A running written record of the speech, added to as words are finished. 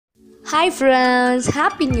Hi friends,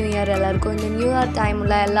 happy new year எல்லாருக்கும். இந்த new year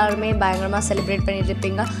டைமில் எல்லாருமே பயங்கரமாக செலிப்ரேட் பண்ணிட்டு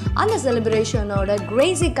இருப்பீங்க. அந்த செலிப்ரேஷனோட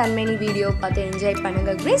கிரேசி கண்மணி வீடியோ பார்த்து என்ஜாய்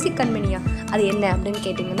பண்ணுங்கள். கிரேசி கண்மணியா அது என்ன அப்படின்னு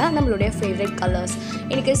கேட்டிங்கன்னா நம்மளுடைய ஃபேவரட் கலர்ஸ்.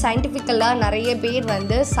 எனக்கு சயின்டிஃபிக்கலாக நிறைய பேர்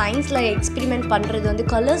வந்து சயின்ஸில் எக்ஸ்பிரிமெண்ட் பண்ணுறது வந்து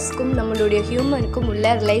கலர்ஸ்க்கும் நம்மளுடைய ஹியூமனுக்கும்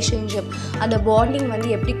உள்ள ரிலேஷன்ஷிப், அந்த பாண்டிங்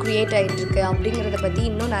வந்து எப்படி க்ரியேட் ஆகிட்டுருக்கு அப்படிங்கிறத பற்றி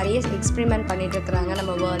இன்னும் நிறைய எக்ஸ்பிரிமெண்ட் பண்ணிகிட்ருக்குறாங்க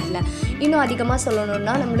நம்ம வேர்ல்டில். இன்னும் அதிகமாக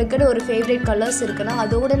சொல்லணுன்னா நம்மளுக்கு ஒரு ஃபேவரட் கலர்ஸ் இருக்குன்னா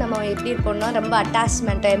அதோடு நம்ம எப்படி இருப்போம்னா ரொம்ப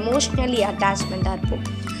அட்டாச்மெண்ட்டாக எமோஷ்னலி அட்டாச்மெண்ட்டாக இருப்போம்.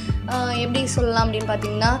 எப்படி சொல்லலாம் அப்படின்னு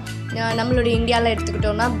பார்த்தீங்கன்னா நம்மளுடைய இந்தியாவில்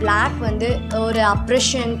எடுத்துக்கிட்டோம்னா பிளாக் வந்து ஒரு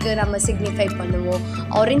அப்ரெஷனுக்கு நம்ம சிக்னிஃபை பண்ணுவோம்.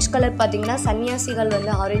 ஆரஞ்ச் கலர் பார்த்திங்கன்னா சன்னியாசிகள்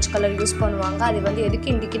வந்து ஆரஞ்ச் கலர் யூஸ் பண்ணுவாங்க. அது வந்து எதுக்கு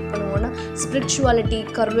இண்டிகேட் பண்ணுவோம்னா ஸ்பிரிச்சுவாலிட்டி,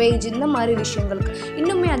 கர்வேஜ், இந்த மாதிரி விஷயங்களுக்கு.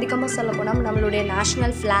 இன்னுமே அதிகமாக சொல்ல போனால் நம்மளுடைய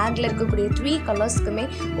நேஷ்னல் ஃப்ளாகில் இருக்கக்கூடிய 3 கலர்ஸ்க்குமே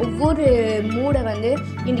ஒவ்வொரு மூடை வந்து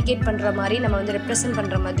இண்டிகேட் பண்ணுற மாதிரி நம்ம வந்து ரெப்ரசன்ட்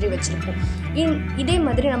பண்ணுற மாதிரி வச்சுருப்போம். இதே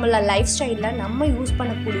மாதிரி நம்மள லைஃப் ஸ்டைலில் நம்ம யூஸ்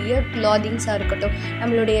பண்ணக்கூடிய கிளாதிங்ஸாக இருக்கட்டும்,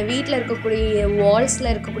 நம்மளுடைய வீட்டில் இருக்கக்கூடிய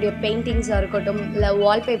வால்ஸில் இருக்கக்கூடிய பெயிண்டிங்ஸாக இருக்கட்டும், இல்லை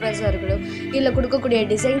வால்பேப்பர்ஸாக இருக்கட்டும், இதில் கொடுக்கக்கூடிய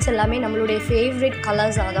டிசைன்ஸ் எல்லாமே நம்மளுடைய ஃபேவரட்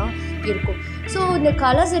கலர்ஸாக தான் இருக்கும். ஸோ இந்த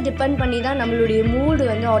கலர்ஸை டிபெண்ட் பண்ணி தான் நம்மளுடைய மூடு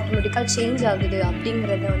வந்து ஆட்டோமேட்டிக்காக சேஞ்ச் ஆகுது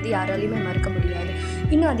அப்படிங்கிறத வந்து யாராலையுமே மறக்க முடியாது.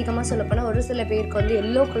 இன்னும் அதிகமாக சொல்லப்போனால் ஒரு சில பேருக்கு வந்து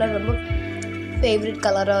எல்லோ கலர் ரொம்ப ஃபேவரட்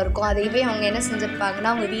கலராக இருக்கும். அதையவே அவங்க என்ன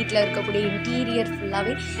செஞ்சுருப்பாங்கன்னா அவங்க வீட்டில் இருக்கக்கூடிய இன்டீரியர்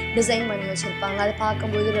ஃபுல்லாகவே டிசைன் பண்ணி வச்சுருப்பாங்க. அதை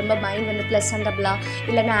பார்க்கும்போது ரொம்ப மைண்ட் வந்து ப்ளசண்டபுளாக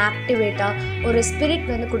இல்லைன்னா ஆக்டிவேட்டாக ஒரு ஸ்பிரிட்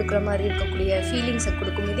வந்து கொடுக்குற மாதிரி இருக்கக்கூடிய ஃபீலிங்ஸை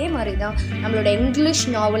கொடுக்கும். இதே மாதிரி தான் நம்மளோட இங்கிலீஷ்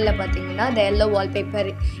நாவலில் பார்த்திங்கன்னா த எல்லோ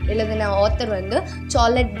வால்பேப்பர் எழுதின ஆத்தர் வந்து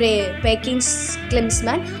சார்லட் பேக்கின்ஸ்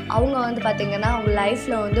கிளிம்ஸ்மேன். அவங்க வந்து பார்த்திங்கன்னா அவங்க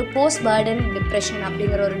லைஃப்பில் வந்து போஸ்ட் பர்டன் டிப்ரெஷன்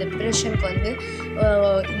அப்படிங்கிற ஒரு டிப்ரெஷனுக்கு வந்து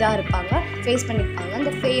இதாக இருப்பாங்க, ஃபேஸ் பண்ணியிருப்பாங்க.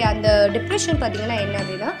 அந்த டிப்ரெஷன் பார்த்திங்கன்னா என்ன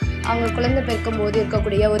அப்படின்னா அவங்க குழந்தை பிறக்கும்போது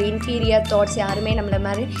இருக்கக்கூடிய ஒரு இன்ஃபீரியர் தாட்ஸ், யாருமே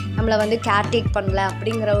நம்மளை வந்து கேர்டேக் பண்ணல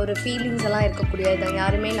அப்படிங்கிற ஒரு ஃபீலிங்ஸ் எல்லாம் இருக்கக்கூடியது.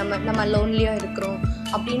 யாருமே நம்ம லோன்லியாக இருக்கிறோம்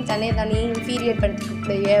அப்படின்னு தனி இன்ஃபீரியர்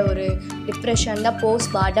படுத்தக்கூடிய ஒரு டிப்ரெஷன் தான்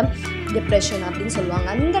போஸ்ட் பார்டம் டிப்ரெஷன் அப்படின்னு சொல்லுவாங்க.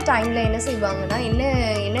 அந்த டைமில் என்ன செய்வாங்கன்னா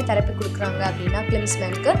என்ன தெரப்பி கொடுக்குறாங்க அப்படின்னா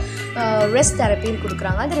கிளிம்ஸ்மேனுக்கு ரெஸ்ட் தெரப்பின்னு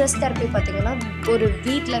கொடுக்குறாங்க. அந்த ரெஸ்ட் தெரப்பி பார்த்திங்கன்னா ஒரு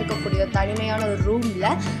வீட்டில் இருக்கக்கூடிய தனிமையான ஒரு ரூமில்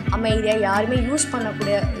அமைதியாக யாருமே யூஸ்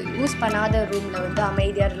பண்ணாத ரூமில் வந்து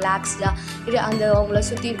அமைதியாக ரிலாக்ஸ்டாக அந்த அவங்கள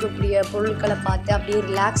சுற்றி இருக்கக்கூடிய பொருட்களை பார்த்து அப்படியே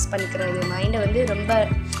ரிலாக்ஸ் பண்ணிக்கிறது, மைண்டை வந்து ரொம்ப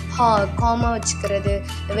காமாக வச்சுக்கிறது,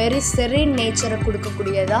 வெரி செரின் நேச்சரை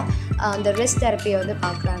கொடுக்கக்கூடியதாக அந்த ரெஸ்ட் தெரப்பியை வந்து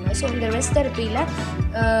பார்க்குறாங்க. ஸோ இந்த ரெஸ்ட் தெரப்பியில்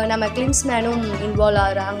நம்ம கிளிம்ஸ்மேனும் இன்வால்வ்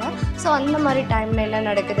ஆகிறாங்க. ஸோ அந்த மாதிரி டைமில் என்ன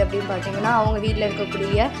நடக்குது அப்படின்னு பார்த்திங்கன்னா அவங்க வீட்டில்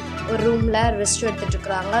இருக்கக்கூடிய ஒரு ரூமில் ரெஸ்ட்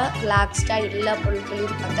எடுத்துகிட்ருக்குறாங்க. ரிலாக்ஸ்டாக எல்லா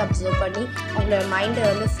பொருட்களையும் பார்த்து அப்சர்வ் பண்ணி அவங்களோட மைண்டை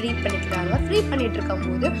வந்து ஃப்ரீ பண்ணிக்கிறாங்க. ஃப்ரீ பண்ணிகிட்டு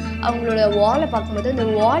இருக்கும்போது அவங்களோட வாலை பார்க்கும்போது அந்த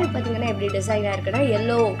வால் பார்த்திங்கன்னா எப்படி டிசைன் ஆகிருக்குன்னா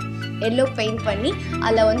எல்லோ பெயிண்ட் பண்ணி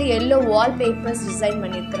அதில் வந்து எல்லோ வால்பேப்பர்ஸ் டிசைன்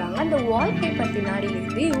பண்ணியிருக்கிறாங்க. அந்த வால்பேப்பர்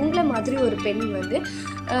பின்னாடியிலேருந்து இவங்கள மாதிரி ஒரு பெண் வந்து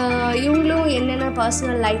இவங்களும் என்னென்ன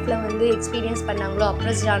பர்சனல் லைஃப்பில் வந்து எக்ஸ்பீரியன்ஸ் பண்ணாங்களோ,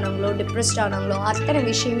 அப்ரெஸ்ட் ஆனாங்களோ, டிப்ரெஸ்ட் ஆனாங்களோ, அத்தனை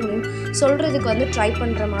விஷயங்களும் சொல்கிறதுக்கு வந்து ட்ரை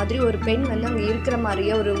பண்ணுற மாதிரி ஒரு பெண் வந்து அங்கே இருக்கிற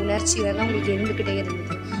மாதிரியே ஒரு உணர்ச்சி வந்து அவங்களுக்கு இருந்துக்கிட்டே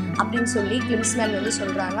இருந்தது அப்படின்னு சொல்லி கிளிம்ஸ்மேன் வந்து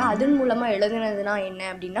சொல்கிறாங்க. அதன் மூலமாக எழுதுனதுனா என்ன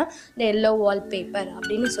அப்படின்னா இந்த எல்லோ வால்பேப்பர்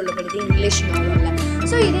அப்படின்னு சொல்லப்படுது இங்கிலீஷ் நாவலில்.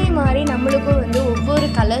 ஸோ இதே மாதிரி நம்மளுக்கும் வந்து ஒவ்வொரு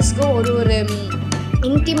கலர்ஸ்க்கும் ஒரு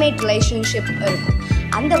இன்டிமேட் ரிலேஷன்ஷிப் இருக்கும்.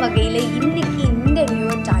 அந்த வகையில் இன்றைக்கி இந்த நியூ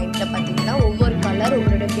இயர் டைமில் பார்த்திங்கன்னா ஒவ்வொரு கலர்,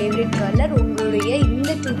 உங்களோட ஃபேவரட் கலர் உங்களுடைய இந்த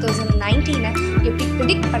 2019 எப்படி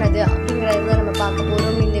ப்ரிடிக்ட் பண்ணுது அப்படிங்கிறத நம்ம பார்க்க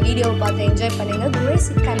போகிறோம். இந்த வீடியோவை பார்த்து என்ஜாய் பண்ணுங்கள்.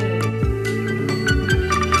 கிரேசி கண்மணி.